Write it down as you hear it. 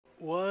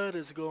What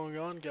is going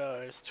on,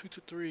 guys?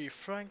 223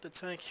 Frank the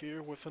Tank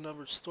here with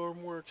another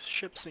Stormworks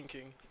ship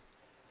sinking.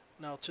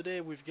 Now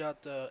today we've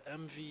got the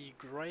MV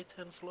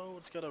Griteand flow.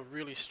 It's got a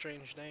really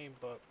strange name,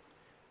 but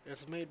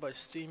it's made by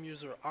Steam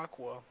user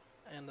Aqua,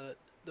 and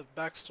the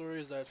backstory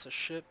is that it's a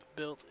ship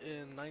built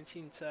in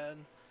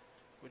 1910,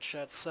 which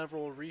had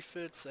several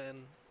refits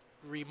and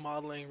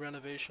remodeling,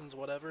 renovations,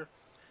 whatever,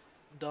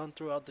 done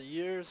throughout the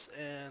years,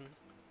 and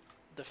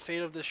the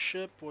fate of this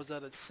ship was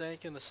that it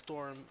sank in a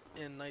storm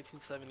in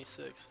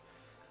 1976.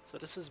 So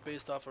this is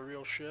based off a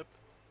real ship.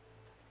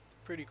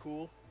 Pretty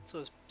cool. It's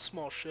a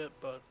small ship,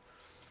 but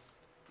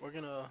we're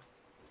gonna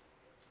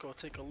go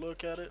take a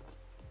look at it.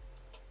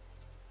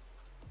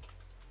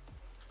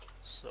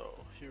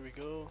 So here we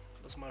go.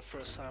 This is my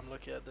first time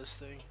looking at this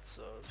thing,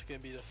 so it's gonna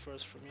be the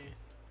first for me.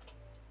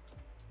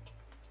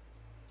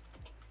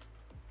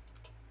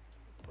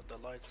 Put the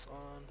lights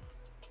on.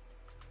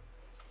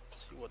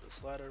 See what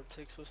this ladder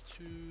takes us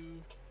to.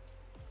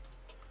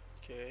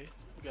 Okay,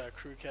 we got a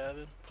crew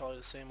cabin, probably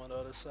the same on the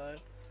other side.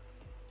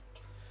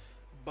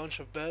 Bunch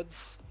of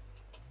beds.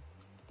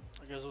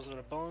 I guess those are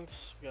the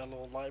bunks. We got a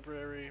little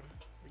library.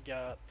 We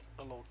got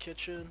a little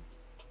kitchen.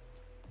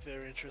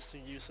 Very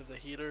interesting use of the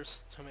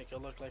heaters to make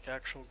it look like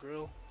actual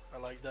grill. I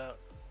like that.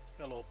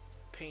 Got a little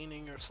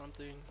painting or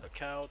something. A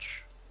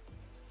couch.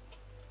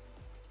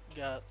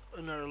 Got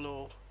another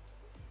little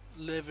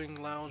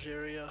living lounge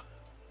area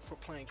for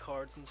playing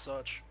cards and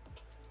such.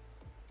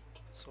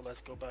 So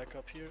let's go back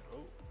up here.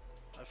 Oh,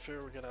 I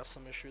fear we're gonna have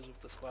some issues with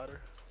this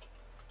ladder.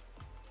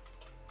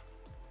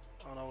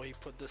 I don't know why he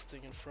put this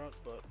thing in front,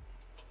 but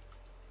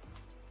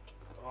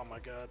oh my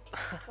god.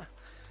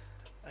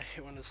 I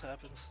hate when this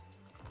happens.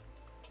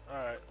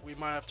 Alright, we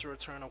might have to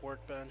return a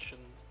workbench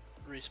and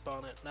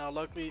respawn it. Now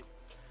luckily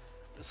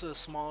this is a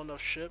small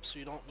enough ship so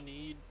you don't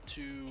need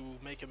to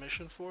make a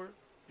mission for it.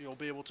 You'll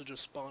be able to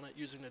just spawn it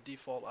using the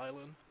default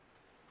island.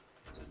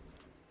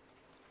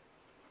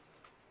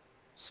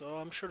 So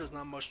I'm sure there's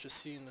not much to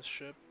see in this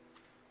ship.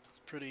 It's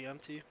pretty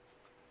empty.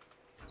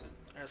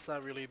 And it's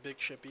not really a big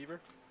ship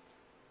either.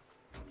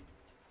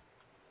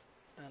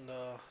 And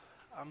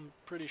I'm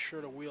pretty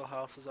sure the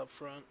wheelhouse is up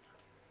front.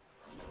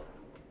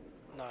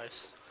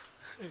 Nice.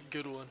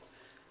 Good one.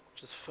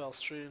 Just fell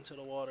straight into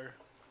the water.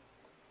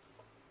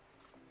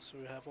 So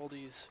we have all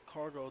these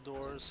cargo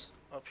doors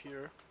up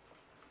here.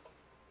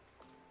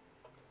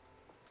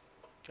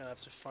 Gonna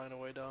have to find a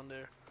way down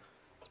there.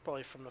 It's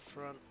probably from the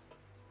front.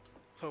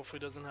 Hopefully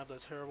it doesn't have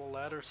that terrible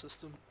ladder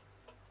system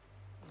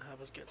and have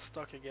us get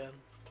stuck again.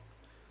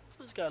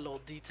 So it's got a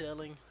little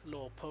detailing, a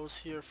little post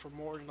here for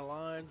mooring the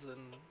lines,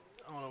 and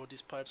I don't know what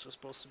these pipes are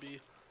supposed to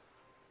be.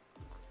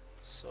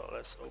 So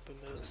let's open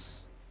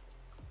this.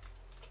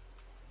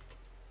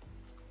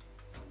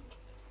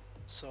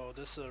 So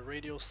this is a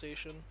radio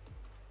station.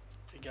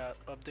 It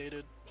got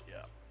updated.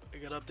 Yeah,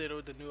 it got updated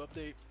with the new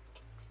update.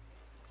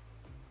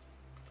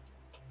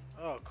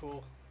 Oh,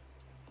 cool.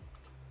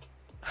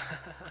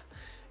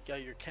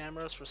 Got your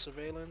cameras for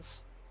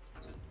surveillance.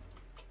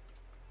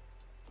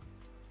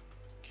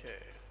 Okay,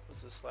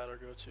 what's this ladder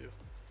go to?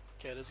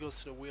 Okay, this goes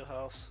to the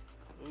wheelhouse.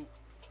 Ooh.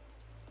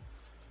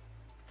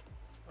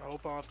 I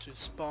hope I don't have to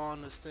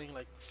spawn this thing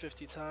like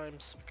 50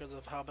 times because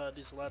of how bad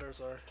these ladders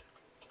are.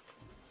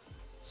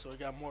 So we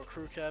got more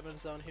crew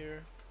cabins down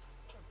here.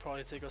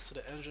 Probably take us to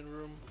the engine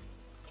room.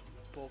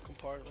 Both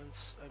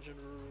compartments, engine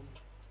room.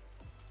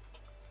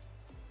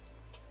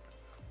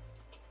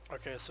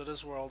 Okay, so this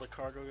is where all the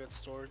cargo gets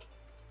stored.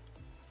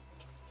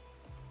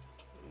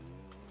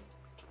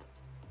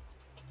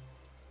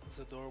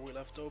 There's a door we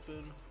left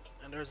open,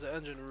 and there's the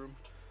engine room.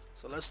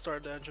 So let's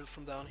start the engine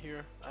from down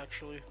here,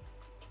 actually.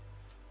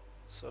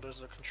 So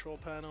there's a control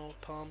panel,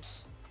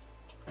 pumps.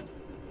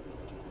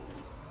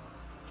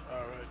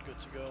 Alright, good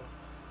to go.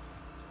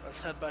 Let's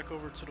head back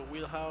over to the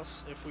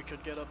wheelhouse, if we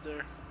could get up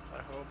there,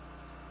 I hope.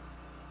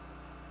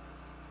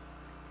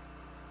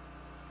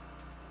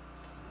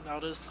 Now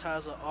this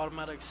has an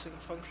automatic sync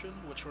function,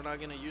 which we're not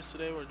going to use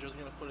today. We're just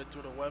going to put it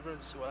through the weather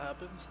and see what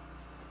happens.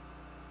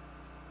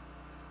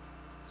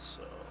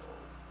 So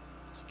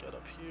let's get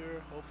up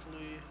here,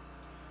 hopefully.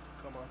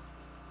 Come on.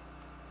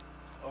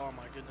 Oh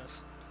my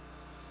goodness.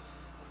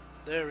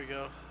 There we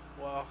go.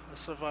 Wow, I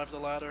survived the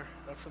ladder.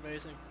 That's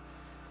amazing.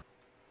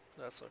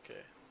 That's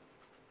okay.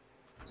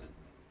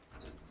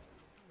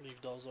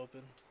 Leave those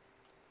open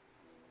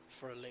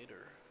for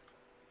later.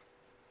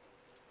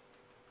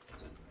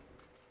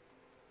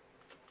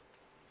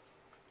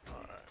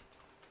 Alright.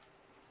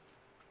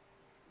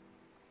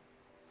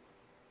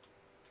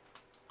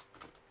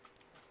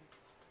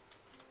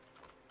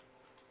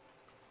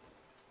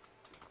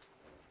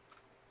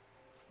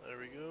 There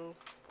we go.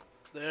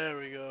 There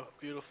we go.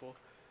 Beautiful.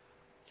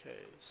 Okay,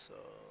 so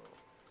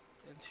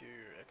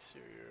interior,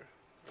 exterior.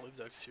 We'll leave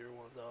the exterior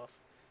ones off.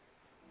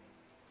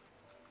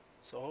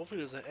 So hopefully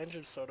there's an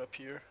engine start up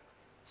here.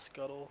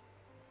 Scuttle.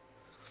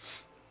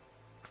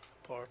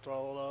 Power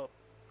throttle up.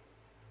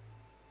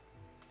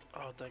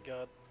 Oh, thank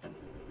God.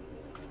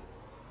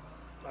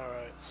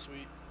 Alright,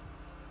 sweet.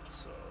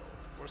 So,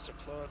 where's the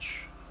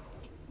clutch?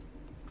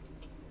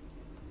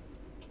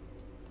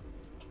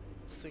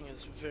 This thing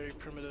is very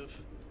primitive,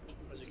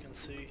 as you can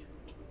see.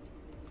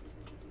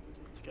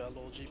 It's got a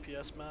little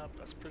GPS map.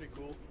 That's pretty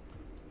cool.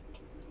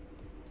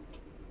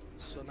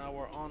 So now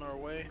we're on our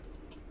way.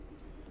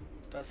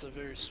 That's a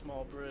very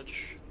small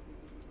bridge.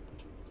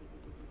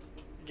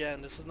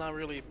 Again, this is not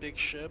really a big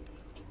ship.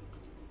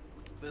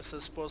 This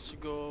is supposed to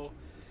go...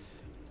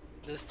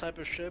 This type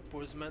of ship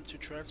was meant to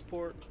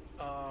transport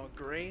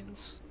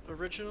grains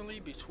originally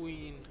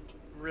between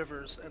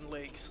rivers and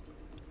lakes.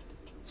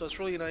 So it's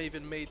really not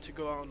even made to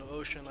go out in the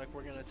ocean like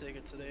we're gonna take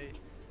it today.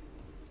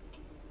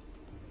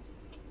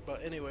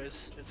 But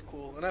anyways, it's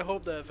cool. And I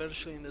hope that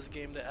eventually in this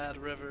game they add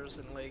rivers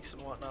and lakes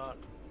and whatnot.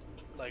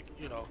 Like,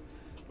 you know,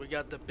 we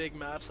got the big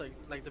maps,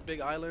 like the big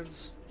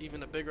islands, even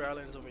the bigger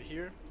islands over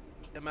here.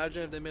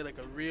 Imagine if they made like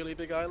a really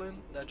big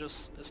island that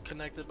just is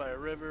connected by a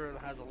river and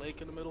has a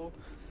lake in the middle.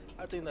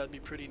 I think that'd be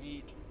pretty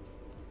neat.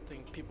 I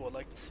think people would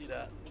like to see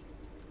that.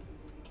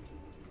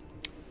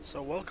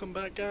 So welcome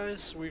back,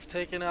 guys. We've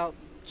taken out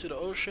to the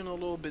ocean a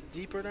little bit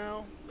deeper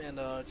now, and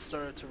it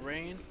started to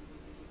rain.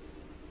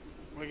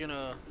 We're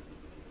gonna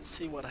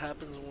see what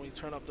happens when we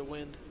turn up the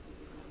wind.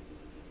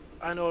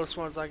 I know this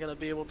one's not gonna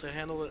be able to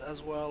handle it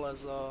as well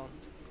as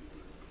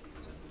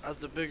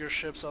the bigger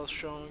ships I was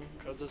showing,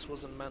 because this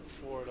wasn't meant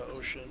for the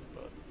ocean.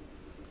 But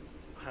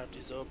I have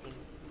these open,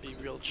 be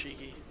real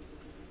cheeky.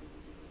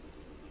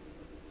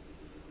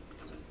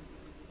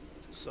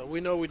 So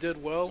we know we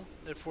did well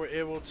if we're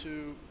able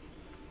to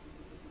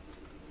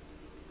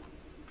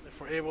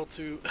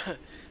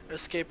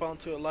escape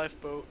onto a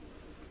lifeboat.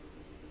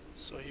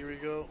 So here we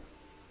go.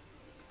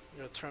 We're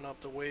gonna turn up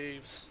the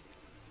waves.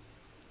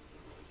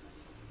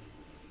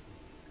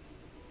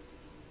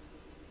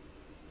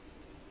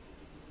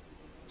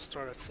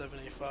 Start at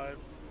 75.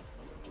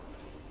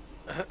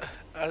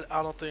 I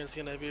don't think it's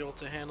gonna be able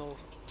to handle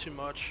too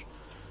much.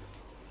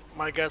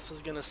 My guess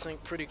is gonna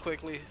sink pretty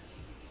quickly.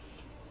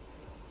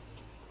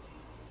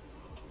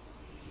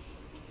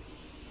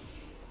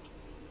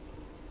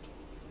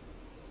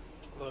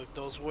 Look,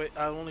 those waves,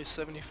 only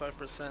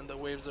 75%, the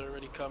waves are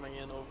already coming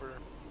in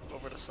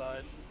over the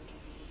side.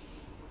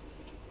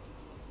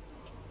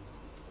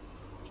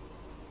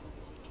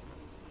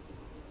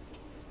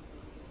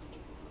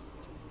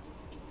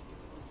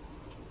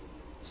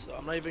 So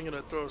I'm not even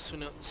going to throw a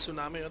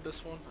tsunami at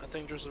this one. I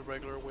think just the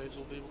regular waves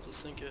will be able to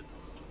sink it.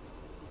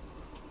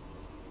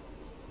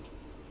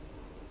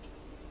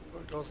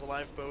 Look, those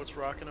lifeboats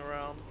rocking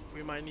around.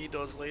 We might need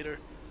those later.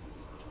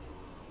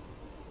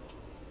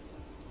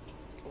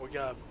 We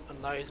got a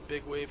nice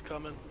big wave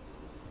coming.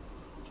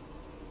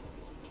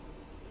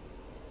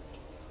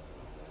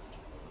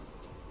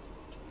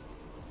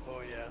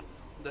 Oh yeah,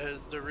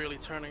 they're really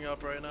turning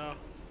up right now.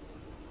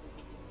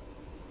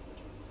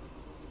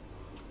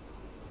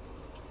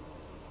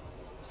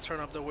 Let's turn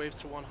up the waves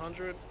to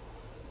 100.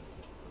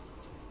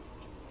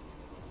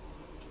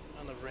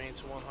 And the rain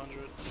to 100.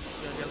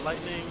 We're gonna get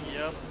lightning,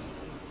 yep.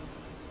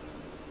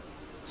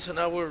 So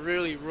now we're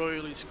really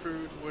royally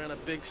screwed. We're in a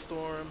big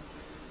storm.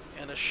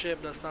 And a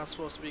ship that's not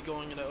supposed to be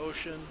going in the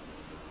ocean.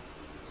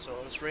 So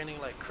it's raining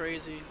like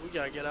crazy. We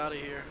gotta get out of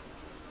here.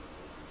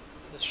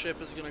 This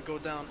ship is gonna go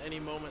down any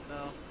moment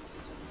now.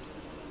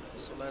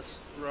 So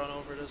let's run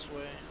over this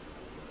way.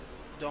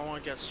 Don't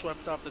want to get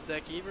swept off the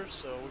deck either,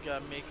 so we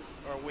gotta make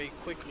our way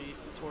quickly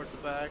towards the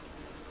back.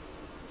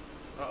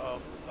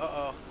 Uh-oh,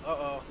 uh-oh,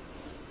 uh-oh.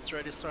 It's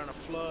already starting to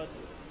flood.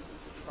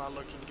 It's not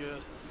looking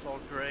good. It's all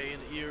gray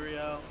and eerie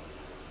out.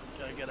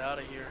 Gotta get out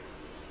of here.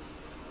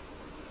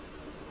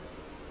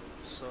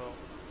 So,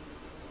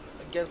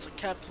 against the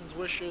captain's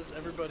wishes,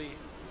 everybody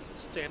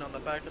staying on the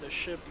back of the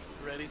ship,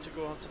 ready to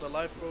go onto the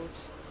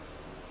lifeboats.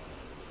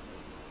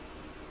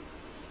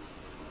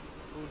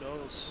 Who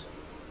knows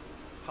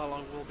how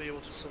long we'll be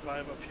able to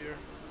survive up here.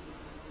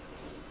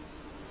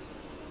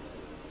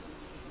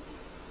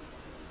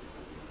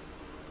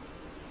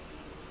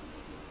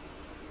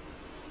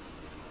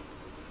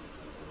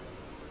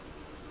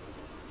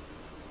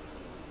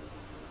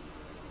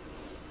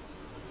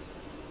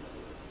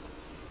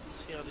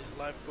 See how these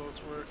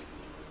lifeboats work.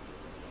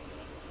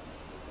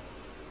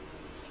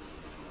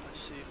 I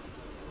see.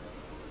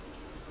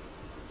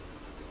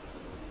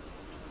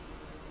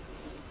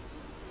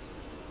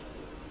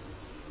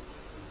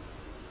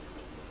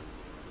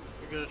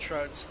 We're gonna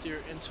try and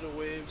steer into the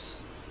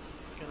waves.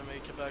 We're gonna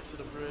make it back to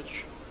the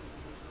bridge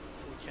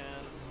if we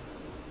can.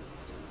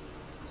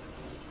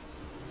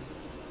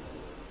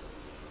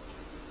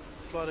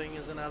 Flooding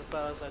isn't as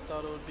bad as I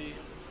thought it would be.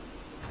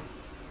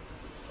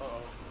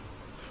 Uh-oh.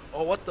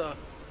 Oh, what the?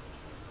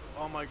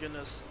 Oh my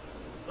goodness.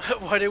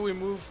 Why did we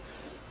move?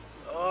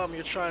 I'm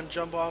gonna try and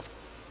jump off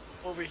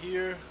over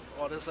here.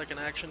 Oh, this is like an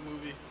action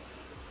movie.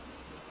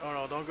 Oh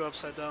no, don't go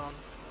upside down.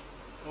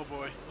 Oh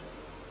boy.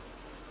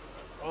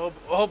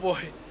 Oh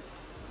boy.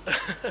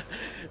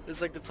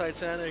 It's like the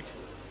Titanic.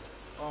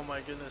 Oh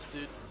my goodness,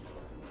 dude.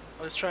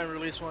 Let's try and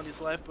release one of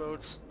these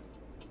lifeboats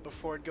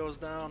before it goes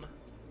down.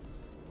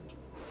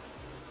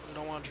 We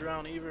don't want to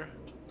drown either.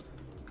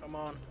 Come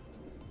on.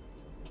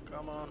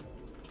 Come on.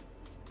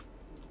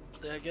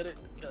 Did I get it?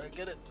 Did I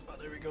get it? Oh,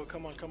 there we go.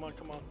 Come on, come on,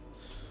 come on.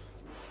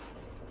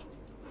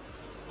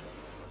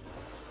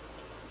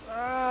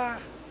 Ah!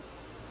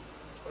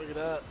 Look at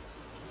that.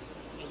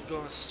 Just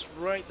going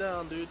right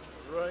down, dude.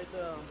 Right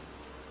down.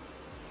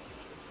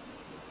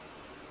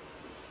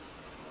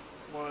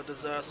 What a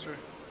disaster.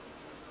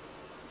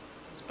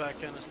 This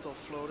back end is still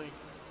floating.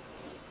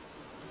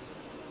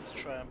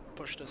 Let's try and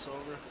push this over.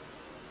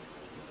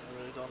 I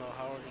really don't know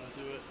how we're gonna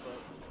do it, but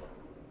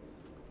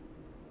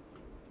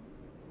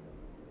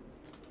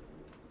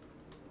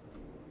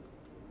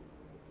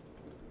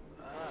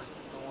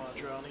don't want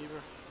to drown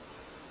either.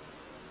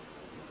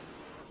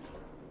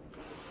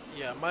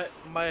 Yeah,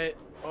 my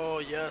oh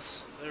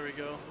yes, there we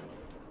go.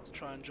 Let's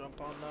try and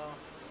jump on now.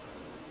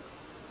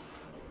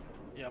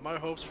 Yeah, my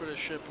hopes for this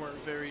ship weren't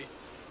very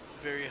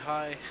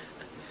high.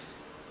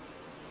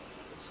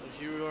 So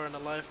here we are in a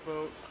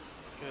lifeboat.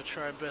 Gonna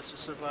try our best to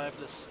survive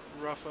this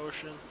rough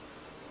ocean.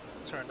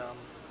 Turn down.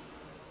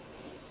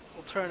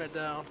 We'll turn it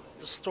down.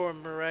 The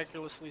storm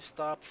miraculously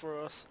stopped for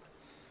us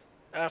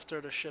after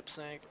the ship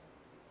sank.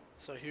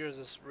 So here's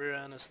this rear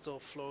end is still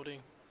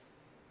floating.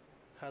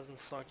 Hasn't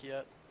sunk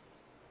yet.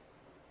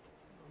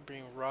 I'm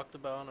being rocked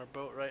about on our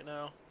boat right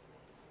now.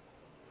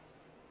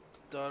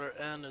 The other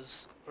end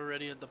is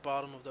already at the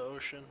bottom of the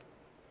ocean.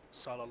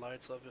 Saw the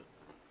lights of it.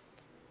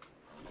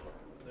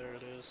 There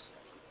it is.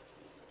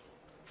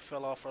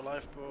 Fell off our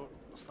lifeboat.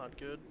 That's not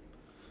good.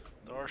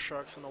 There are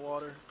sharks in the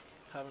water.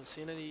 Haven't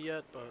seen any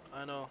yet, but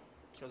I know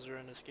because they're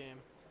in this game.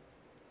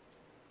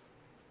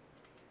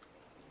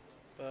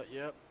 But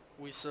yep,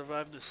 we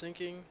survived the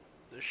sinking.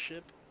 The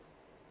ship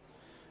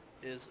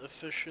is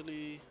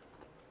officially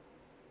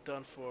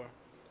done for.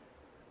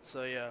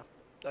 So yeah,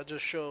 that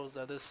just shows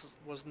that this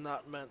was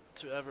not meant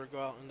to ever go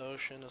out in the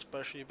ocean,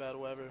 especially bad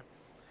weather.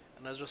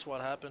 And that's just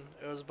what happened.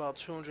 It was about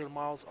 200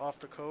 miles off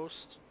the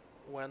coast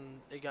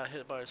when it got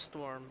hit by a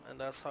storm, and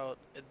that's how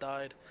it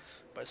died,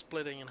 by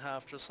splitting in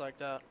half just like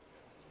that.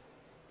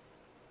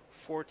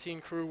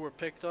 14 crew were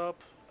picked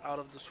up out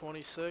of the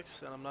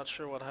 26, and I'm not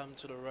sure what happened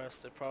to the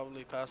rest. They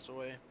probably passed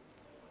away.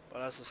 But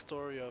that's the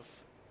story of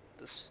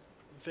this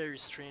very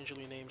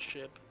strangely named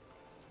ship.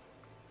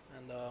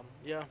 And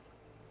yeah,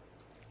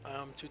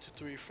 I'm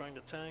 223 Frank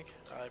the Tank.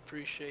 I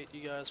appreciate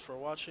you guys for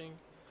watching,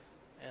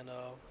 and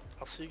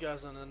I'll see you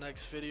guys in the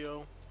next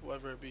video,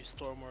 whether it be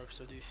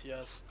Stormworks or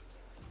DCS.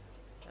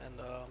 And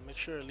make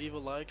sure to leave a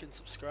like and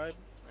subscribe,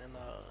 and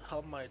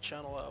help my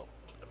channel out.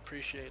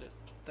 Appreciate it.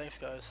 Thanks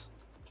guys.